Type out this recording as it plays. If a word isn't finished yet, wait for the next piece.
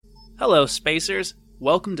Hello, Spacers.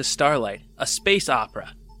 Welcome to Starlight, a space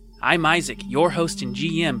opera. I'm Isaac, your host and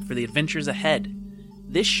GM for the adventures ahead.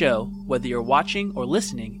 This show, whether you're watching or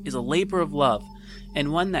listening, is a labor of love,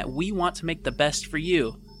 and one that we want to make the best for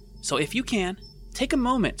you. So if you can, take a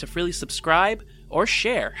moment to freely subscribe or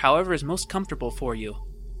share however is most comfortable for you.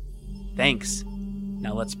 Thanks.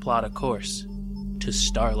 Now let's plot a course to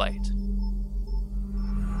Starlight.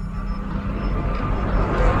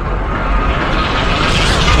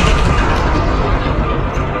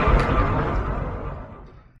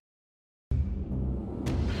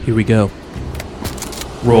 Here we go.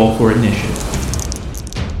 Roll for initiative.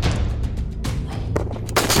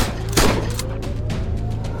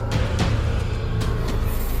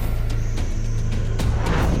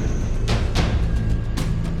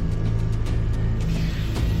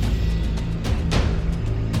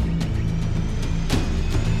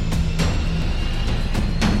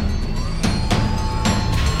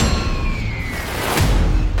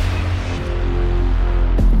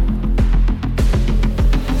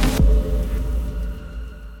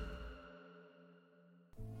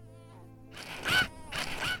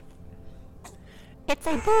 It's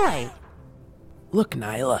a boy. Look,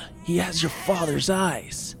 Nyla, he has your father's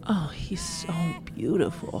eyes. Oh, he's so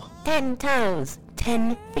beautiful. 10 toes,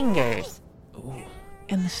 10 fingers. Ooh,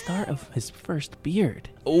 and the start of his first beard.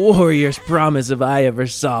 A warrior's promise if I ever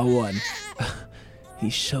saw one.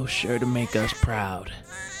 He's so sure to make us proud.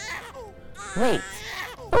 Weight,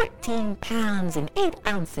 14 pounds and 8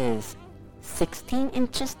 ounces, 16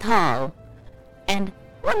 inches tall, and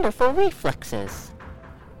wonderful reflexes.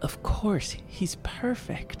 Of course, he's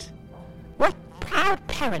perfect. What proud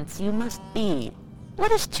parents you must be.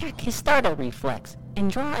 Let us check his starter reflex and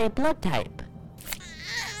draw a blood type.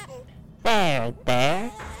 There.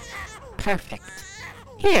 Perfect.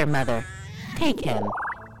 Here, Mother, take him.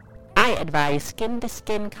 I advise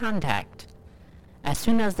skin-to-skin contact. As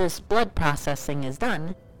soon as this blood processing is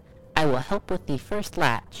done, I will help with the first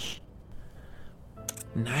latch.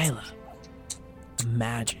 Nyla,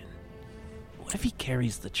 imagine. What if he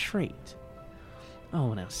carries the trait?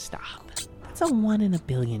 Oh, now stop. That's a 1 in a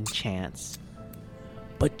billion chance.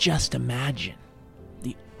 But just imagine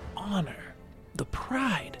the honor, the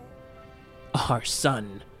pride. Our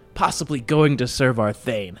son, possibly going to serve our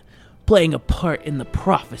Thane, playing a part in the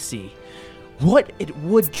prophecy. What it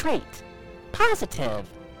would... Trait. Positive.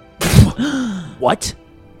 What?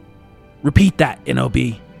 Repeat that, NOB.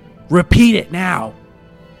 Repeat it now.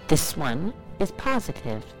 This one is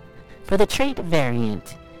positive. For the trait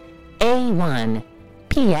variant, A1PXK.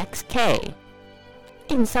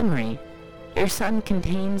 In summary, your son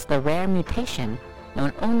contains the rare mutation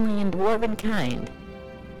known only in dwarven kind.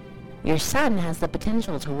 Your son has the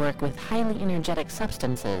potential to work with highly energetic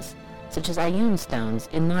substances, such as Ioun stones,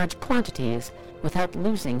 in large quantities without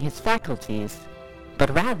losing his faculties, but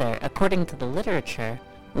rather, according to the literature,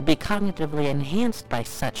 will be cognitively enhanced by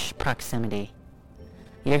such proximity.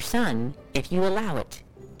 Your son, if you allow it,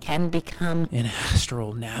 can become an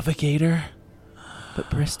astral navigator? But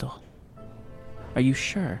Bristol, are you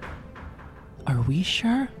sure? Are we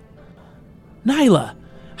sure? Nyla,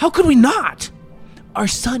 how could we not? Our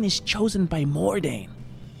son is chosen by Mordain,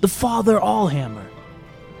 the Father Allhammer.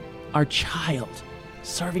 Our child,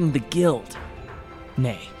 serving the Guild.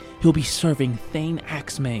 Nay, he'll be serving Thane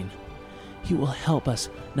Axemane. He will help us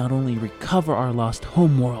not only recover our lost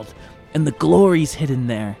homeworld and the glories hidden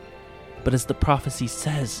there, but as the prophecy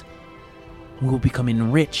says, we will become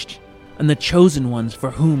enriched, and the chosen ones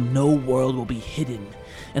for whom no world will be hidden.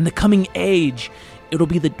 In the coming age, it'll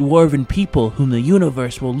be the dwarven people whom the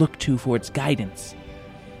universe will look to for its guidance.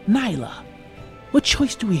 Nyla, what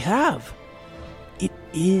choice do we have? It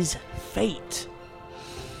is fate.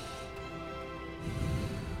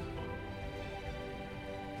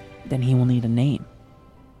 Then he will need a name.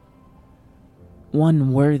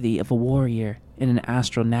 One worthy of a warrior and an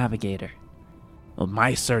astral navigator. Well,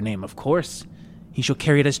 my surname, of course. He shall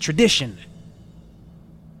carry it as tradition.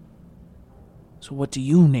 So what do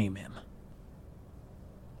you name him?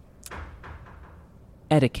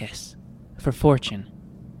 Edicus, for fortune.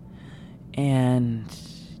 And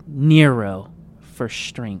Nero, for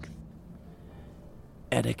strength.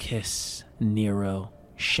 Edicus Nero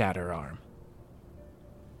Shatterarm.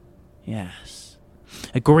 Yes.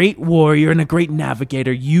 A great warrior and a great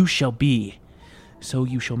navigator you shall be. So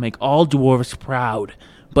you shall make all dwarves proud,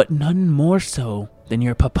 but none more so than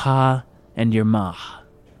your papa and your ma.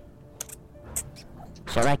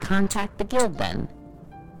 Shall I contact the guild then?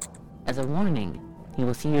 As a warning, you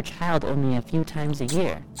will see your child only a few times a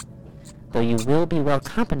year, though you will be well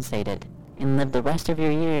compensated and live the rest of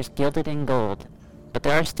your years gilded in gold. but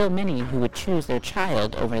there are still many who would choose their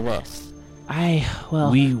child over this.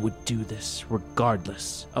 We would do this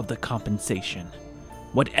regardless of the compensation.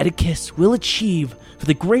 What Oedicus will achieve for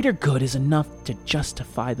the greater good is enough to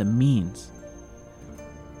justify the means.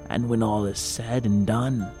 And when all is said and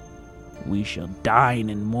done, we shall dine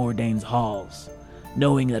in Mordane's halls,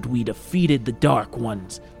 knowing that we defeated the Dark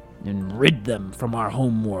Ones and rid them from our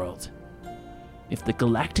homeworld. If the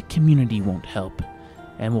galactic community won't help,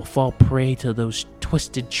 and will fall prey to those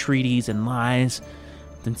twisted treaties and lies,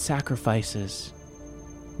 then sacrifices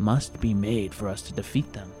must be made for us to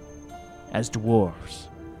defeat them. As dwarves,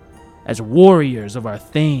 as warriors of our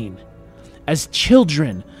Thane, as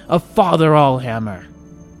children of Father Allhammer.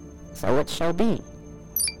 So it shall be.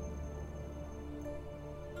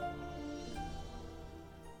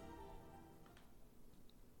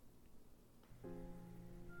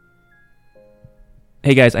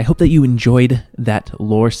 Hey guys, I hope that you enjoyed that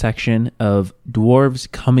lore section of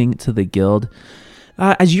dwarves coming to the guild.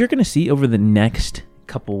 As you're going to see over the next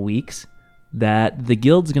couple weeks, that the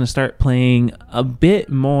guild's going to start playing a bit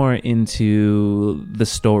more into the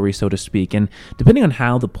story, so to speak. And depending on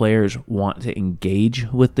how the players want to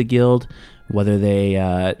engage with the guild, whether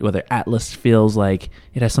Atlas feels like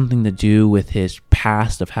it has something to do with his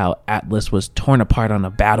past of how Atlas was torn apart on a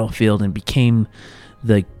battlefield and became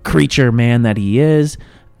the creature man that he is,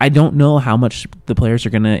 I don't know how much the players are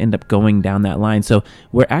going to end up going down that line. So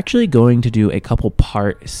we're actually going to do a couple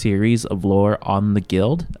part series of lore on the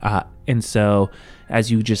guild. And so as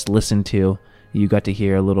you just listened to, you got to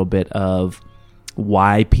hear a little bit of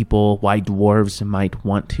why dwarves might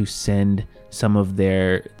want to send some of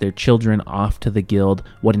their children off to the guild,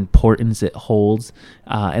 what importance it holds.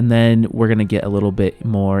 And then we're going to get a little bit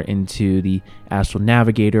more into the Astral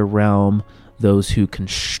Navigator realm, those who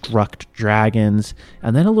construct dragons,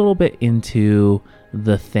 and then a little bit into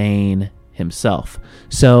the Thane himself.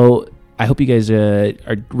 So I hope you guys are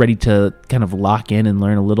ready to kind of lock in and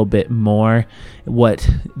learn a little bit more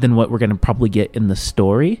than what we're going to probably get in the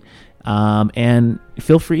story. And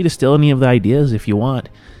feel free to steal any of the ideas if you want.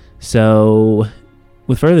 So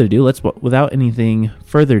without anything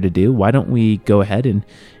further to do, why don't we go ahead and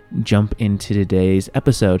jump into today's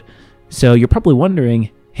episode? So you're probably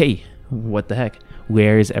wondering, hey, what the heck?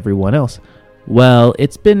 Where is everyone else? Well,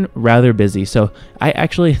 it's been rather busy, so I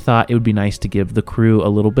actually thought it would be nice to give the crew a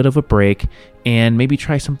little bit of a break and maybe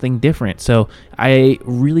try something different. So I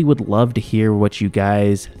really would love to hear what you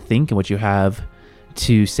guys think and what you have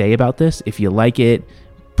to say about this. If you like it,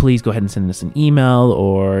 please go ahead and send us an email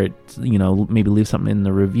or, maybe leave something in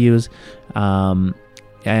the reviews.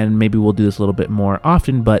 And maybe we'll do this a little bit more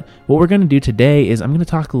often. But what we're going to do today is I'm going to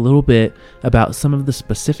talk a little bit about some of the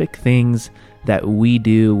specific things that we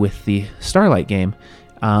do with the Starlight game,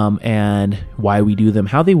 and why we do them,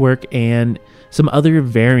 how they work, and some other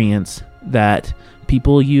variants that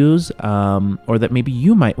people use, or that maybe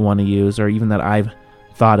you might want to use, or even that I've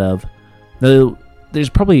thought of. You're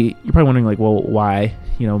probably wondering, like, well, why?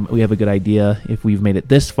 We have a good idea if we've made it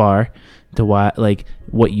this far to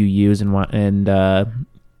what you use and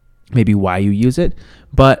maybe why you use it.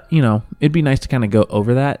 But, it'd be nice to kind of go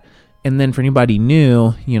over that. And then for anybody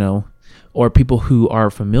new, or people who are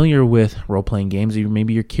familiar with role-playing games,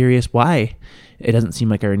 maybe you're curious why it doesn't seem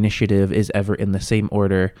like our initiative is ever in the same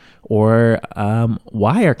order, or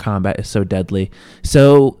why our combat is so deadly.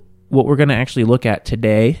 So what we're going to actually look at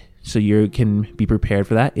today, so you can be prepared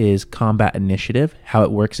for that, is combat initiative, how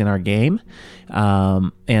it works in our game,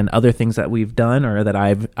 and other things that we've done or that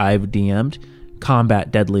I've DM'd,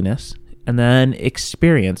 combat deadliness, and then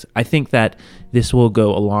experience. I think that this will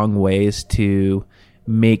go a long ways to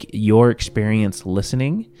make your experience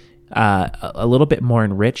listening a little bit more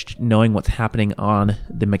enriched, knowing what's happening on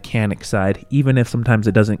the mechanic side, even if sometimes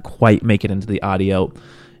it doesn't quite make it into the audio.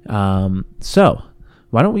 So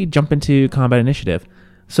why don't we jump into combat initiative?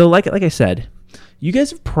 So like I said, you guys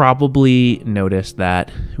have probably noticed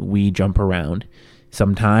that we jump around.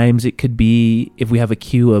 Sometimes it could be if we have a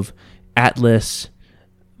queue of Atlas,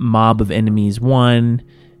 mob of enemies 1,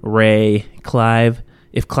 Ray, Clive.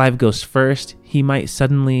 If Clive goes first, he might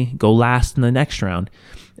suddenly go last in the next round.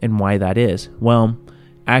 And why that is? Well,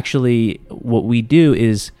 actually, what we do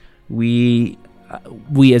is we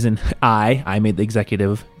as in I made the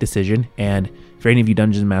executive decision. And for any of you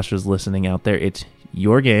Dungeon Masters listening out there, it's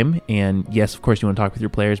your game. And yes, of course, you want to talk with your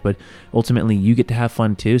players, but ultimately you get to have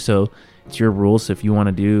fun too. So it's your rules. So if you want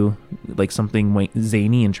to do like something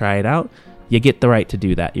zany and try it out, you get the right to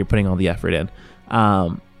do that. You're putting all the effort in.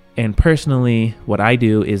 And personally, what I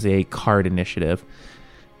do is a card initiative.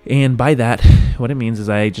 And by that, what it means is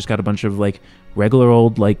I just got a bunch of like regular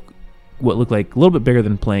old like what look like a little bit bigger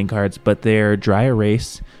than playing cards, but they're dry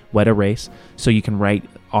erase, wet erase. So you can write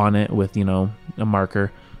on it with, a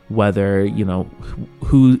marker whether,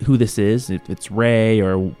 who this is, if it's Ray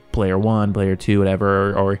or player 1, player 2,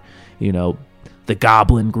 whatever, or the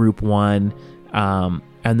Goblin Group 1.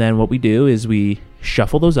 And then what we do is we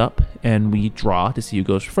shuffle those up and we draw to see who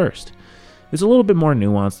goes first. It's a little bit more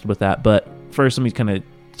nuanced with that, but first let me kind of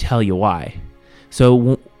tell you why.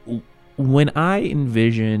 So when I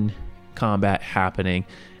envision combat happening,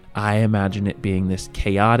 I imagine it being this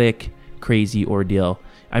chaotic, crazy ordeal.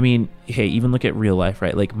 I mean, hey, even look at real life,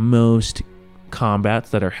 right? Like most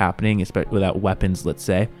combats that are happening, especially without weapons, let's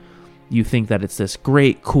say, you think that it's this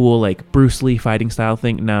great, cool, like Bruce Lee fighting style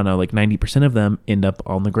thing. No, like 90% of them end up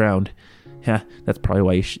on the ground. Yeah, that's probably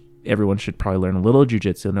why everyone should probably learn a little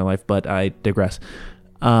jiu-jitsu in their life, but I digress.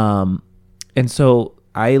 And so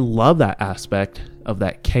I love that aspect of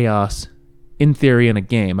that chaos in theory in a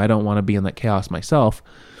game. I don't want to be in that chaos myself.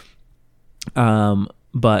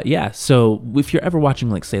 But yeah, so if you're ever watching,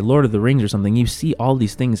 like, say, Lord of the Rings or something, you see all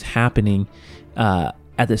these things happening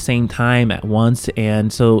at the same time at once.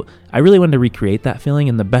 And so I really wanted to recreate that feeling.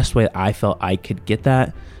 And the best way I felt I could get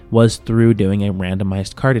that was through doing a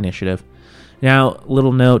randomized card initiative. Now,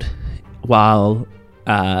 little note, while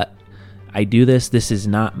I do this is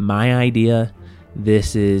not my idea.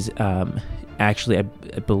 This is actually, I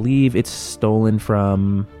believe it's stolen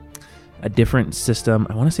from a different system.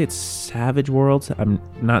 I want to say it's Savage Worlds. I'm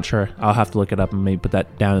not sure. I'll have to look it up and maybe put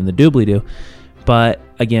that down in the doobly-doo. But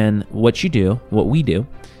again, what we do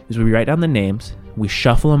is we write down the names, we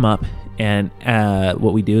shuffle them up, and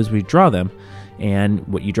what we do is we draw them. And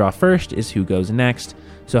what you draw first is who goes next.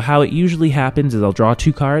 So how it usually happens is I'll draw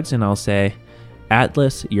 2 cards and I'll say,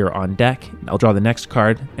 Atlas, you're on deck. I'll draw the next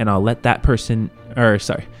card and I'll let that person, I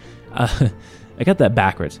got that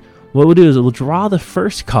backwards. What we'll do is we'll draw the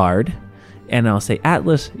first card and I'll say,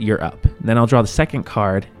 Atlas, you're up. Then I'll draw the second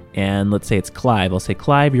card and let's say it's Clive. I'll say,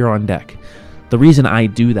 Clive, you're on deck. The reason I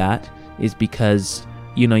do that is because,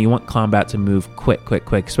 you want combat to move quick,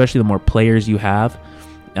 especially the more players you have.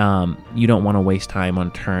 You don't want to waste time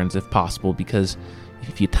on turns if possible, because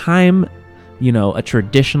if you time, a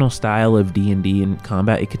traditional style of D&D in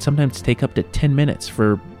combat, it could sometimes take up to 10 minutes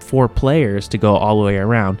for 4 players to go all the way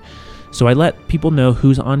around. So I let people know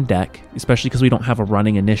who's on deck, especially because we don't have a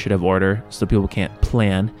running initiative order, so people can't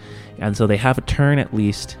plan. And so they have a turn at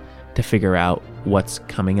least to figure out what's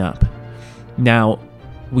coming up. Now,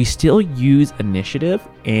 we still use initiative,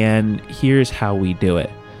 and here's how we do it.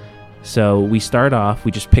 So we start off,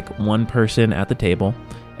 we just pick one person at the table,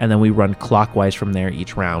 and then we run clockwise from there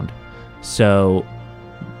each round. So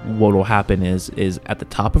what will happen is at the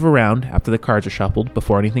top of a round, after the cards are shuffled,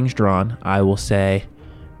 before anything's drawn, I will say,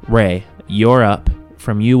 Ray, you're up.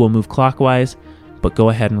 From you, we'll move clockwise, but go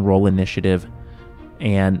ahead and roll initiative.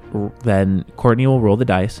 And then Courtney will roll the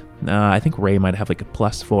dice. I think Ray might have like a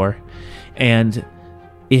 +4. And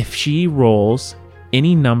if she rolls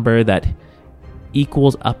any number that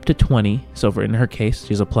equals up to 20, so in her case, she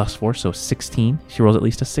has a +4, so 16. She rolls at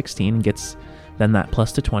least a 16 and gets then that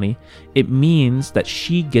plus to 20. It means that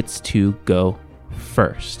she gets to go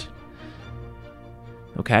first.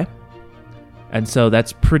 Okay? And so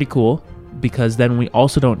that's pretty cool, because then we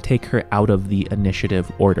also don't take her out of the initiative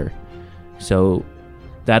order. So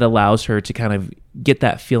that allows her to kind of get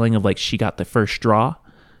that feeling of like she got the first draw,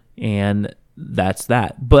 and that's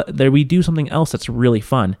that. But there we do something else that's really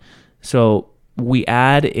fun. So we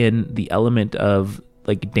add in the element of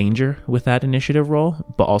like danger with that initiative roll,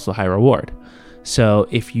 but also high reward. So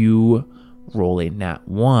if you roll a nat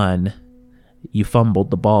 1, you fumbled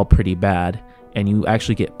the ball pretty bad, and you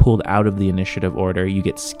actually get pulled out of the initiative order. You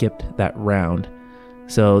get skipped that round.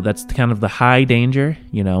 So that's kind of the high danger.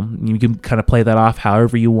 You can kind of play that off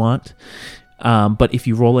however you want. But if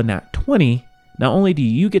you roll a nat 20, not only do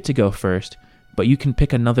you get to go first, but you can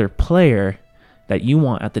pick another player that you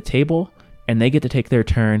want at the table, and they get to take their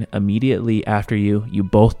turn immediately after you. They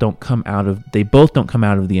both don't come out of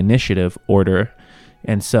the initiative order.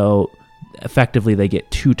 And so effectively they get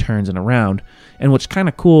 2 turns in a round. And what's kind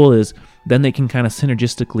of cool is then they can kind of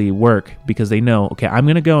synergistically work, because they know, okay, I'm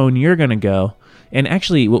going to go and you're going to go. And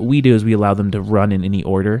actually what we do is we allow them to run in any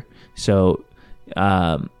order. So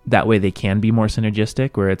that way they can be more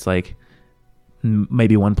synergistic, where it's like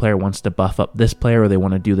maybe one player wants to buff up this player, or they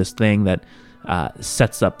want to do this thing that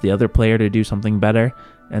sets up the other player to do something better.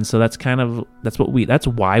 And so that's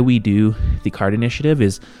why we do the card initiative.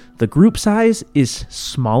 Is the group size is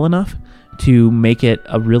small enough to make it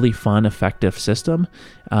a really fun, effective system,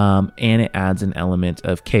 and it adds an element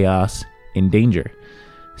of chaos and danger.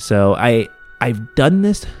 So I I've done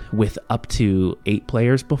this with up to 8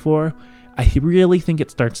 players before. I really think it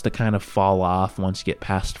starts to kind of fall off once you get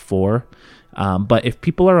past 4. But if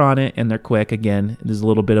people are on it and they're quick, again, there's a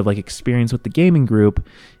little bit of like experience with the gaming group,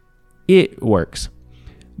 it works.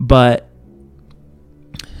 But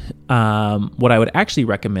what I would actually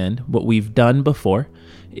recommend, what we've done before,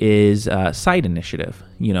 is side initiative.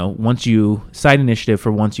 Once you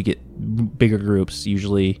get bigger groups,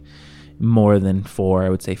 usually more than 4, I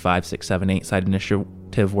would say 5, 6, 7, 8, side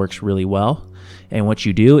initiative works really well. And what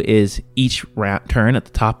you do is each turn at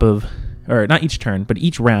the top of, or not each turn, but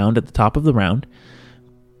each round at the top of the round,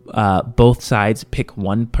 both sides pick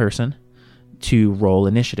one person to roll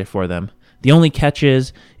initiative for them. The only catch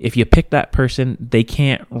is if you pick that person, they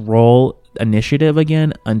can't roll initiative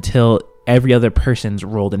again until every other person's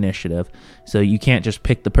rolled initiative. So you can't just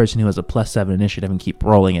pick the person who has a +7 initiative and keep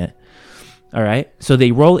rolling it. All right. So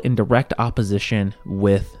they roll in direct opposition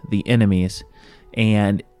with the enemies,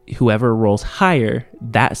 and whoever rolls higher,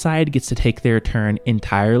 that side gets to take their turn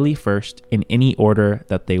entirely first in any order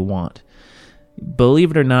that they want.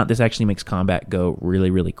 Believe it or not, this actually makes combat go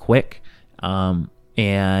really, really quick.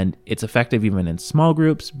 And it's effective even in small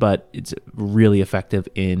groups, but it's really effective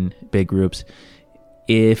in big groups.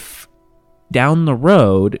 If down the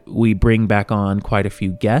road we bring back on quite a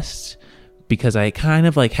few guests, because I kind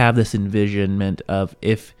of like have this envisionment of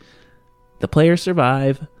if the players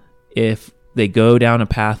survive, if they go down a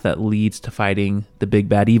path that leads to fighting the big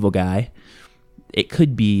bad evil guy, it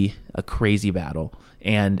could be a crazy battle.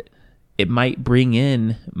 And it might bring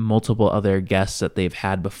in multiple other guests that they've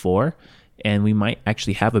had before, and we might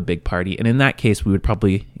actually have a big party. And in that case, we would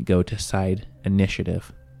probably go to side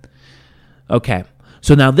initiative. Okay,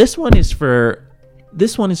 so now this one is for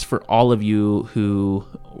all of you who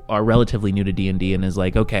are relatively new to D&D and is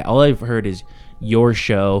like, okay, all I've heard is your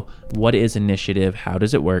show. What is initiative? How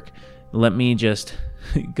does it work? Let me just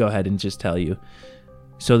go ahead and just tell you.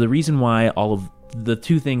 So the reason why all of the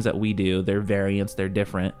 2 things that we do, they're variants, they're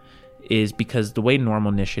different, is because the way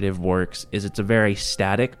normal initiative works is it's a very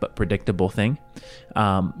static but predictable thing.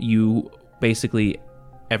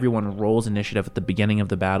 Everyone rolls initiative at the beginning of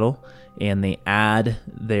the battle, and they add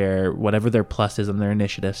whatever their plus is on their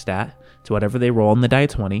initiative stat to whatever they roll on the die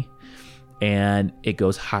 20, and it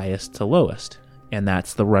goes highest to lowest. And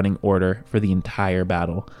that's the running order for the entire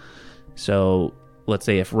battle. So let's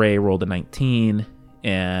say if Ray rolled a 19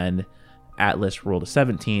 and Atlas rolled a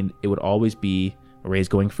 17, it would always be Ray's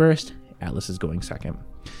going first, Atlas is going second.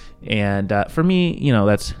 And for me,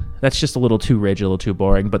 that's just a little too rigid, a little too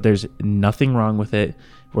boring, but there's nothing wrong with it. It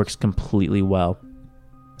works completely well.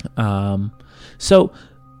 So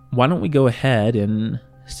why don't we go ahead and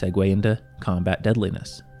segue into combat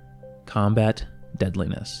deadliness. Combat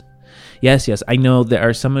deadliness. Yes, I know there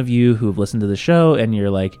are some of you who have listened to the show and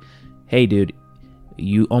you're like, hey, dude,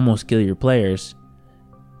 you almost kill your players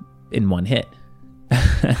in one hit.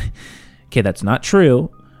 Okay, that's not true,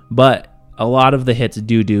 but a lot of the hits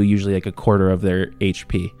do usually like a quarter of their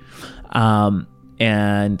HP.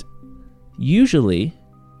 And usually,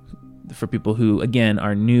 for people who, again,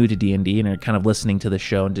 are new to D&D and are kind of listening to the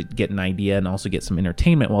show and to get an idea and also get some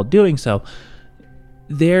entertainment while doing so,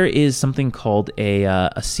 there is something called a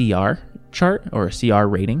CR chart or a CR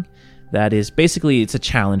rating. That is basically, it's a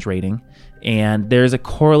challenge rating. And there's a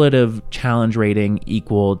correlative challenge rating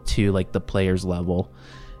equal to like the player's level.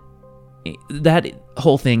 That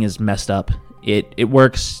whole thing is messed up. It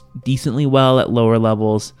works decently well at lower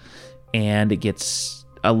levels, and it gets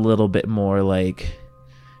a little bit more like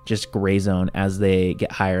just gray zone as they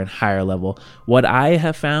get higher and higher level. What I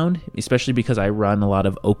have found, especially because I run a lot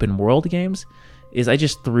of open world games, is I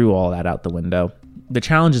just threw all that out the window. The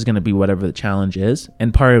challenge is going to be whatever the challenge is,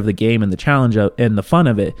 and part of the game and the challenge and the fun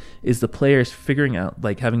of it is the players figuring out,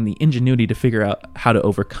 like having the ingenuity to figure out how to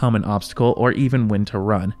overcome an obstacle or even when to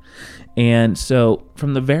run. And so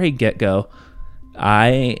from the very get-go,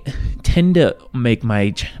 I tend to make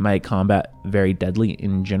my combat very deadly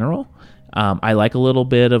in general. I like a little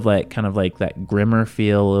bit of like kind of like that grimmer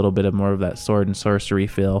feel, a little bit of more of that sword and sorcery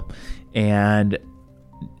feel, and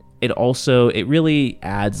it really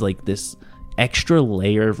adds like this extra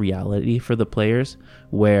layer of reality for the players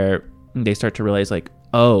where they start to realize like,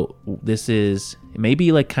 oh, this is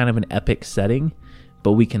maybe like kind of an epic setting,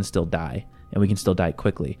 but we can still die, and we can still die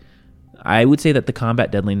quickly. I would say that the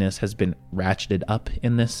combat deadliness has been ratcheted up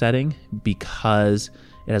in this setting because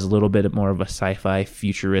it has a little bit more of a sci-fi,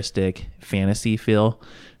 futuristic fantasy feel.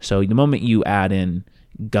 So the moment you add in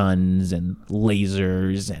guns and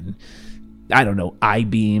lasers and, I don't know,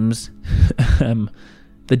 I-beams,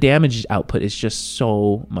 the damage output is just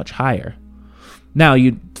so much higher. Now,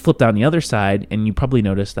 you flip down the other side, and you probably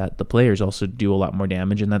notice that the players also do a lot more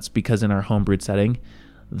damage, and that's because in our homebrewed setting,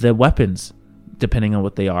 the weapons, depending on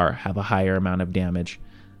what they are, have a higher amount of damage.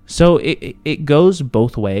 So it goes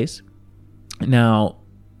both ways. Now,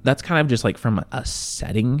 that's kind of just like from a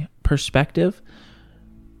setting perspective.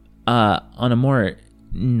 On a more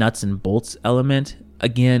nuts and bolts element,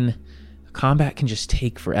 again, combat can just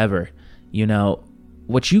take forever. You know,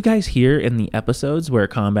 what you guys hear in the episodes where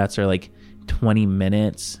combats are like 20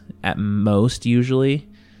 minutes at most usually.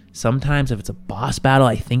 Sometimes if it's a boss battle,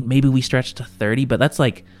 I think maybe we stretch to 30, but that's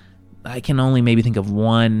like, I can only maybe think of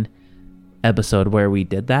one episode where we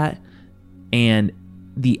did that. And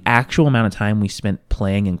the actual amount of time we spent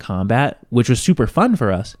playing in combat, which was super fun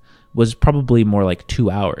for us, was probably more like 2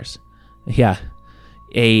 hours. Yeah.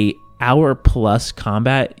 A hour plus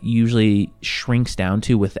combat usually shrinks down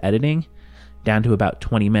to, with editing, down to about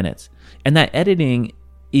 20 minutes. And that editing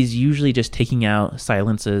is usually just taking out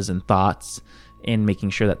silences and thoughts and making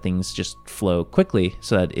sure that things just flow quickly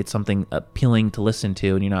so that it's something appealing to listen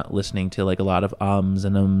to and you're not listening to like a lot of ums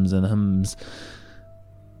and ums and hums.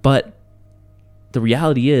 But the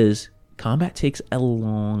reality is combat takes a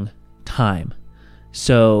long time.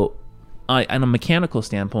 So on a mechanical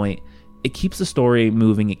standpoint, it keeps the story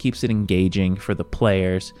moving, it keeps it engaging for the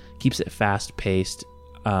players, keeps it fast-paced.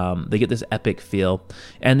 They get this epic feel.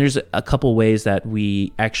 And there's a couple ways that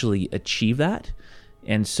we actually achieve that.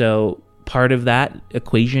 And so part of that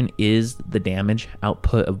equation is the damage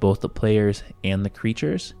output of both the players and the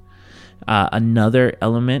creatures. Another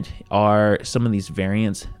element are some of these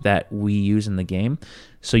variants that we use in the game.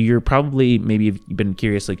 So you're probably, maybe you've been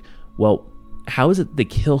curious, like, well, how is it they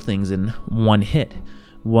kill things in one hit?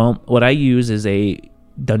 Well, what I use is a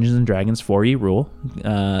Dungeons and Dragons 4E rule,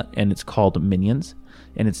 and it's called Minions.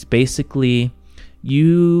 And it's basically,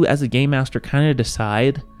 you as a game master kind of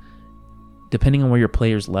decide, depending on where your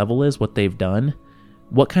player's level is, what they've done,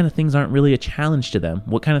 what kind of things aren't really a challenge to them,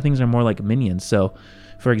 what kind of things are more like minions. So,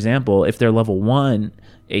 for example, if they're level 1,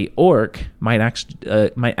 a orc might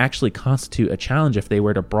actually constitute a challenge if they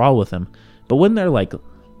were to brawl with them. But when they're like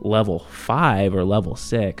level 5 or level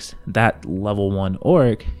 6, that level 1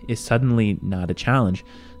 orc is suddenly not a challenge.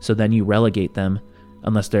 So then you relegate them,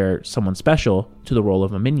 unless they're someone special, to the role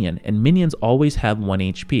of a minion. And minions always have 1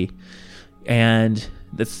 HP. And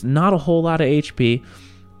that's not a whole lot of HP.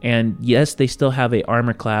 And yes, they still have a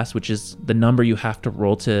armor class, which is the number you have to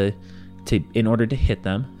roll to in order to hit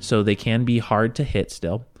them. So they can be hard to hit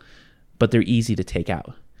still, but they're easy to take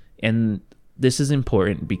out. And this is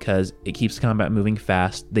important because it keeps combat moving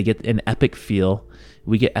fast. They get an epic feel.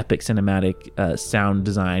 We get epic cinematic sound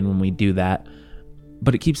design when we do that.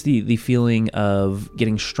 But it keeps the feeling of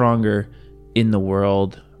getting stronger in the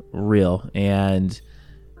world real. And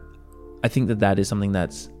I think that is something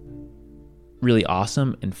that's really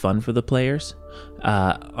awesome and fun for the players.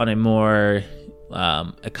 On a more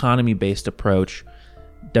economy-based approach,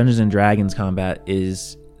 Dungeons and Dragons combat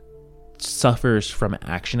suffers from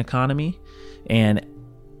action economy. And,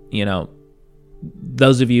 you know,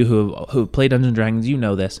 those of you who play Dungeons and Dragons, you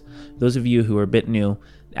know this. Those of you who are a bit new,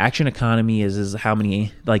 action economy is how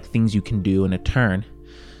many like things you can do in a turn.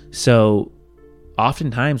 So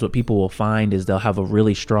oftentimes what people will find is they'll have a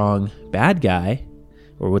really strong bad guy,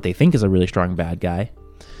 or what they think is a really strong bad guy,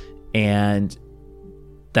 and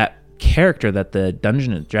that character that the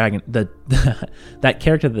that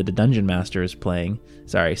character that the dungeon master is playing,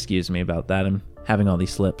 sorry, excuse me about that, I'm having all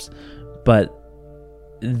these slips, but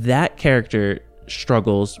that character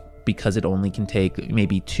struggles because it only can take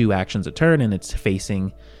maybe 2 actions a turn, and it's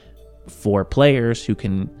facing 4 players who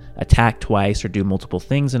can attack twice or do multiple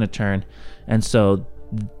things in a turn. And so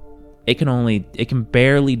it can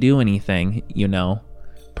barely do anything,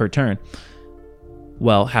 per turn.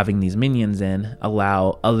 Well, having these minions in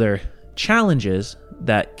allow other challenges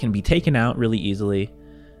that can be taken out really easily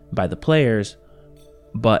by the players,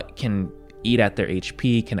 but can eat at their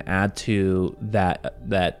HP, can add to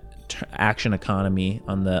that action economy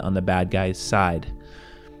on the bad guy's side.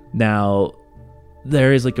 Now,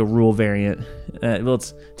 there is like a rule variant.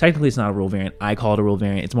 It's not a rule variant. I call it a rule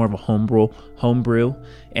variant. It's more of a homebrew,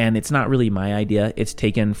 and it's not really my idea. It's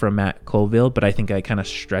taken from Matt Colville, but I think I kind of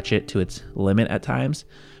stretch it to its limit at times,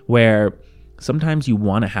 where sometimes you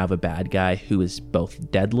want to have a bad guy who is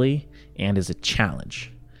both deadly and is a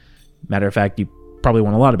challenge. Matter of fact, you probably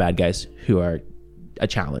want a lot of bad guys who are a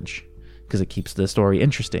challenge, because it keeps the story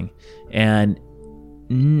interesting. And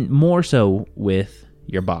more so with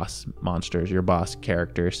your boss monsters, your boss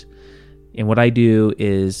characters. And what I do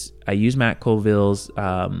is I use Matt Colville's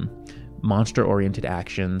monster-oriented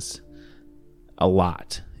actions a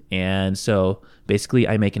lot. And so basically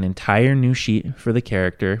I make an entire new sheet for the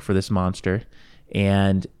character for this monster,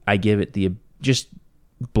 and I give it the just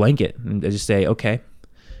blanket, and I just say, okay,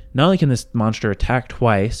 not only can this monster attack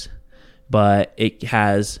twice, but it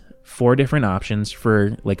has 4 different options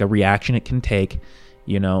for like a reaction it can take,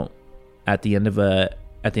 at the end of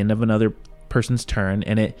another person's turn.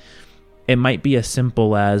 And it might be as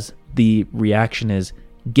simple as the reaction is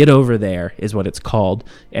get over there is what it's called.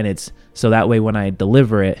 And it's so that way when I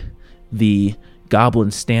deliver it, the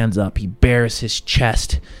goblin stands up, he bares his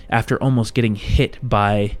chest after almost getting hit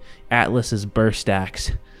by Atlas's burst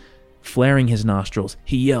axe. Flaring his nostrils,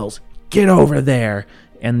 he yells, "Get over there!"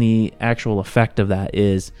 And the actual effect of that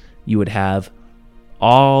is you would have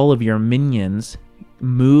all of your minions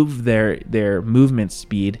move their movement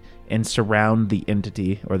speed and surround the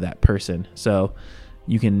entity or that person. So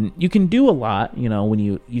you can do a lot, when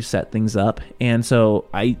you set things up. And so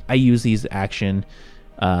I use these action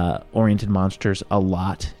oriented monsters a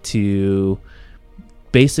lot to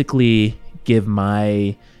basically give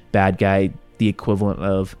my bad guy the equivalent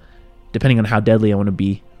of, depending on how deadly I want to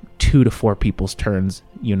be, 2 to 4 people's turns,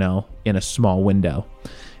 in a small window.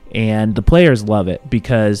 And the players love it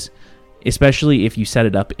because, especially if you set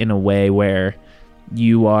it up in a way where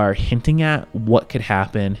you are hinting at what could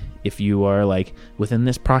happen if you are like within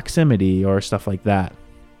this proximity or stuff like that.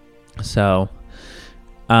 So,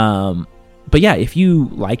 but yeah, if you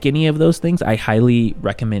like any of those things, I highly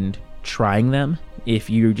recommend trying them. If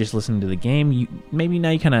you're just listening to the game, maybe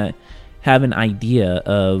now you kind of have an idea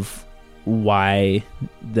of why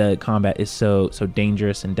the combat is so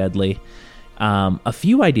dangerous and deadly. A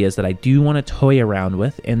few ideas that I do want to toy around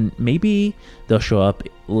with, and maybe they'll show up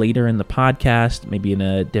later in the podcast, maybe in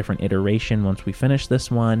a different iteration once we finish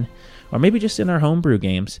this one, or maybe just in our homebrew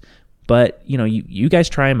games. But you guys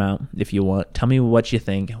try them out if you want. Tell me what you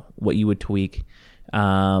think, what you would tweak.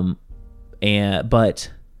 But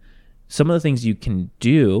some of the things you can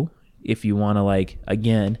do if you want to,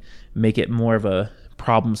 again, make it more of a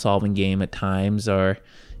problem-solving game at times, or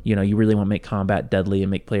you really want to make combat deadly and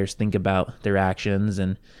make players think about their actions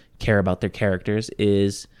and care about their characters,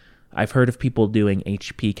 is I've heard of people doing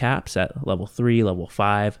HP caps at level 3, level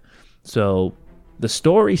 5. So the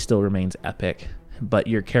story still remains epic, but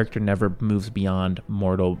your character never moves beyond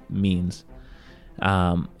mortal means.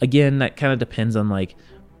 Again, that kind of depends on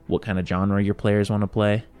what kind of genre your players want to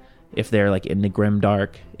play. If they're into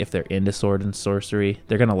grimdark, if they're into sword and sorcery,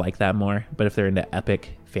 they're going to like that more. But if they're into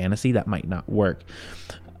epic fantasy, that might not work.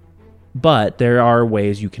 But there are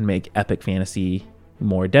ways you can make epic fantasy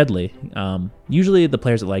more deadly. Usually the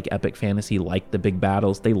players that like epic fantasy like the big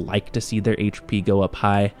battles. They like to see their HP go up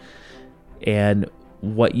high. And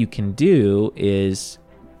what you can do is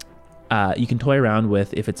you can toy around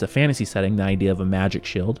with, if it's a fantasy setting, the idea of a magic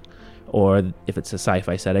shield. Or if it's a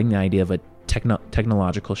sci-fi setting, the idea of a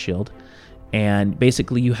technological shield. And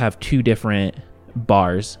basically you have 2 different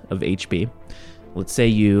bars of HP. Let's say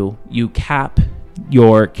you cap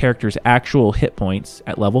your character's actual hit points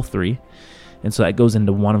at level 3, and so that goes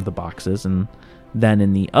into one of the boxes, and then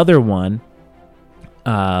in the other one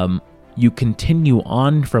you continue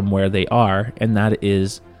on from where they are, and that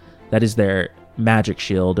is their magic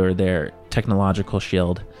shield or their technological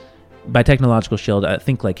shield. By technological shield, I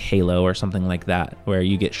think like Halo or something like that, where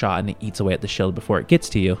you get shot and it eats away at the shield before it gets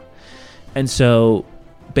to you. And so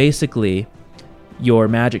basically your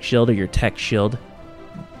magic shield or your tech shield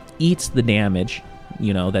eats the damage,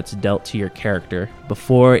 that's dealt to your character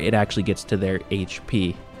before it actually gets to their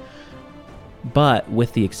HP. But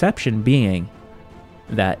with the exception being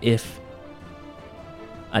that if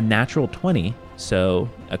a natural 20, so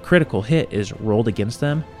a critical hit, is rolled against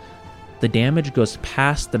them, the damage goes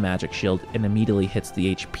past the magic shield and immediately hits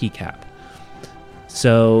the HP cap.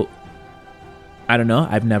 So, I don't know,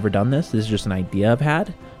 I've never done this. This is just an idea I've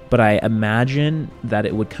had. But I imagine that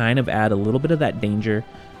it would kind of add a little bit of that danger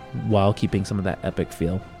while keeping some of that epic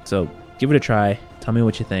feel. So, give it a try. Tell me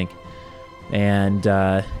what you think. And,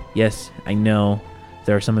 yes, I know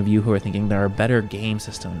there are some of you who are thinking there are better game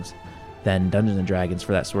systems than Dungeons & Dragons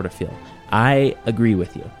for that sort of feel. I agree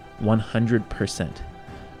with you, 100%.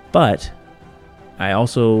 But I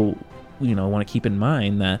also, want to keep in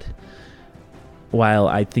mind that while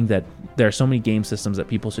I think that there are so many game systems that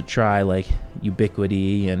people should try, like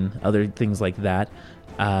Ubiquity and other things like that,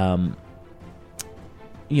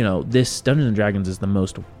 this Dungeons & Dragons is the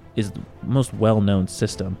most well-known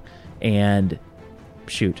system. And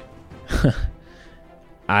shoot,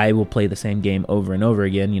 I will play the same game over and over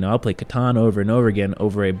again. I'll play Catan over and over again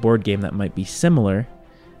over a board game that might be similar,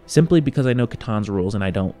 simply because I know Catan's rules and I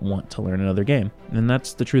don't want to learn another game. And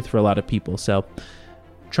that's the truth for a lot of people. So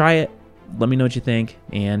try it, let me know what you think,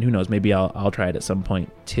 and who knows, maybe I'll try it at some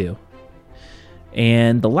point too.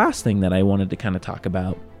 And the last thing that I wanted to kind of talk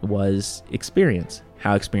about was experience,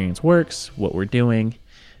 how experience works, what we're doing.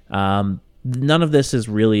 None of this is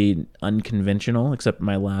really unconventional except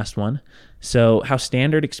my last one. So how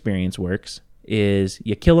standard experience works is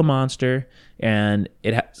you kill a monster, and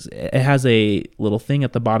it has a little thing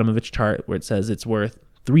at the bottom of its chart where it says it's worth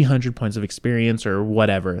 300 points of experience or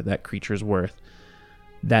whatever that creature's worth.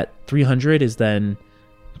 That 300 is then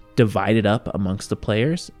divided up amongst the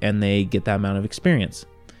players, and they get that amount of experience.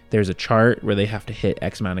 There's a chart where they have to hit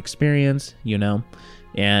X amount of experience,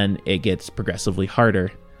 and it gets progressively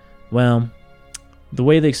harder. Well, the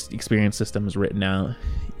way the experience system is written out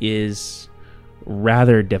is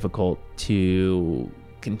rather difficult to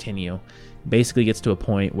continue. Basically gets to a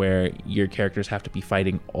point where your characters have to be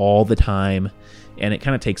fighting all the time, and it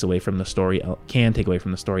kind of takes away from the story, can take away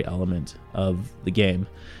from the story element of the game.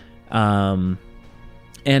 And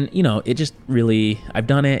it just really, I've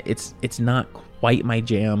done it. It's not quite my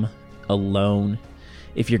jam alone.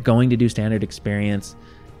 If you're going to do standard experience,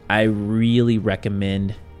 I really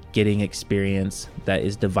recommend getting experience that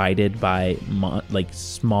is divided by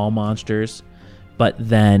small monsters, but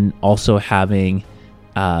then also having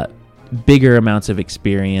bigger amounts of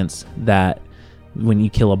experience that when you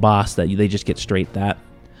kill a boss that they just get straight that.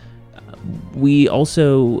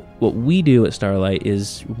 What we do at Starlight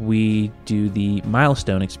is we do the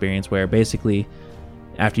milestone experience, where basically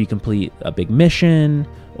after you complete a big mission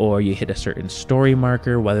or you hit a certain story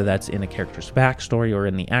marker, whether that's in a character's backstory or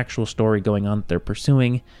in the actual story going on that they're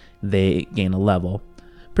pursuing, they gain a level.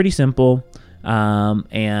 Pretty simple.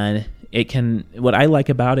 And what I like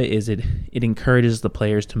about it is it encourages the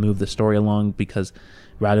players to move the story along, because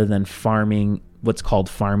rather than what's called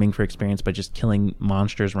farming for experience by just killing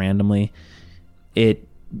monsters randomly, it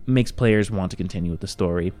makes players want to continue with the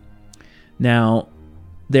story. Now,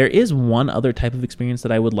 there is one other type of experience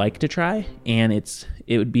that I would like to try, and it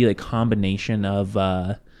would be a combination of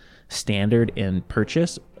standard and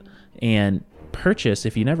purchase. And purchase,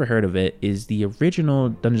 if you never heard of it, is the original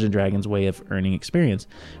Dungeons and Dragons way of earning experience,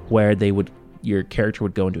 where your character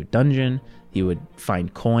would go into a dungeon, he would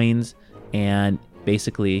find coins, and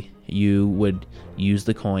basically you would use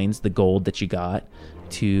the coins, the gold that you got,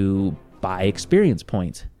 to buy experience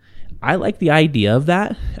points. I like the idea of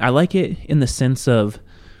that. I like it in the sense of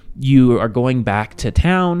you are going back to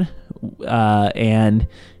town and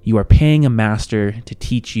you are paying a master to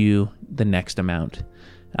teach you the next amount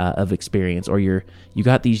of experience, or you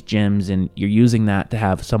got these gems and you're using that to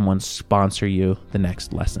have someone sponsor you the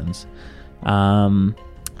next lessons.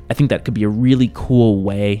 I think that could be a really cool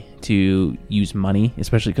way to use money,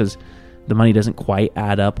 especially because the money doesn't quite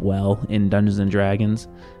add up well in Dungeons and Dragons.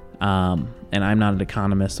 And I'm not an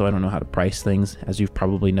economist, so I don't know how to price things, as you've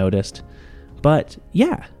probably noticed. But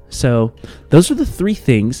yeah, so those are the 3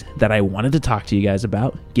 things that I wanted to talk to you guys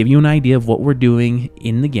about, give you an idea of what we're doing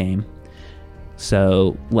in the game.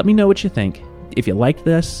 So let me know what you think. If you liked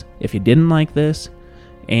this, if you didn't like this,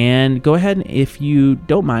 and go ahead, if you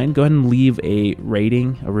don't mind, go ahead and leave a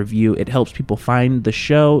rating, a review. It helps people find the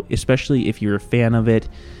show, especially if you're a fan of it.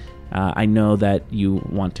 I know that you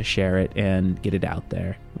want to share it and get it out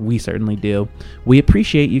there. We certainly do. We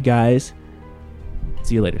appreciate you guys.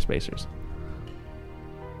 See you later, Spacers.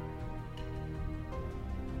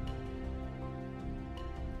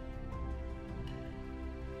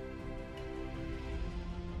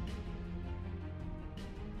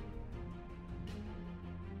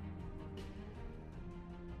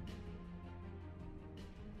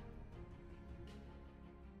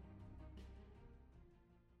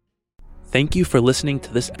 Thank you for listening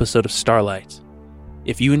to this episode of Starlight.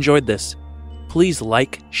 If you enjoyed this, please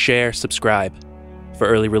like, share, subscribe. For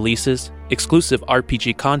early releases, exclusive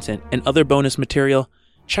RPG content, and other bonus material,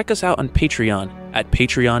 check us out on Patreon at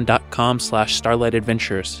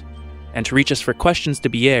patreon.com/starlightadventures. And to reach us for questions to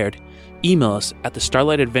be aired, email us at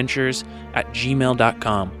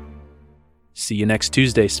thestarlightadventures@gmail.com. See you next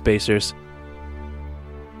Tuesday, Spacers.